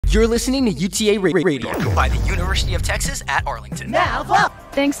You're listening to UTA Radio by the University of Texas at Arlington. Now, up!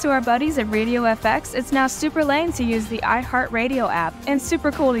 Thanks to our buddies at Radio FX, it's now super lame to use the iHeartRadio app and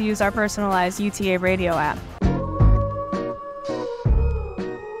super cool to use our personalized UTA Radio app.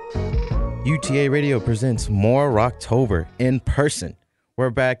 UTA Radio presents More Rocktober in person. We're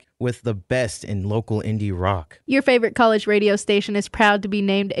back with the best in local indie rock. Your favorite college radio station is proud to be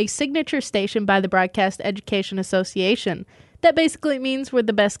named a signature station by the Broadcast Education Association. That basically means we're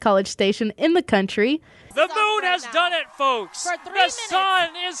the best college station in the country. The moon has done it, folks. The sun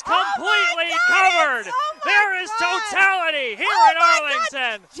is completely covered. There is totality here in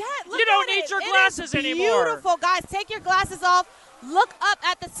Arlington. You don't need your glasses anymore. Beautiful, guys. Take your glasses off. Look up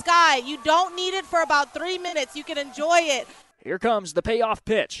at the sky. You don't need it for about 3 minutes. You can enjoy it. Here comes the payoff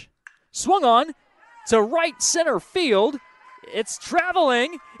pitch. Swung on to right center field. It's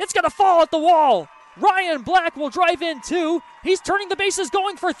traveling. It's going to fall at the wall. Ryan Black will drive in too. He's turning the bases,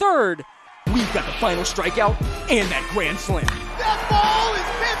 going for third. We've got the final strikeout and that grand slam. That ball is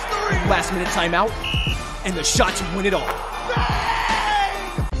history! Last minute timeout, and the shot to win it all.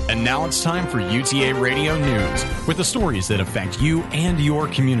 And now it's time for UTA Radio News with the stories that affect you and your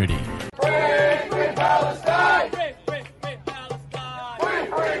community. Free, free Palestine! Free, free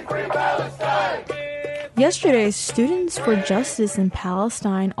Palestine! Free, free Palestine! Yesterday, Students for Justice in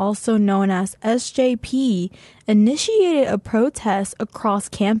Palestine, also known as SJP, initiated a protest across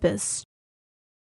campus.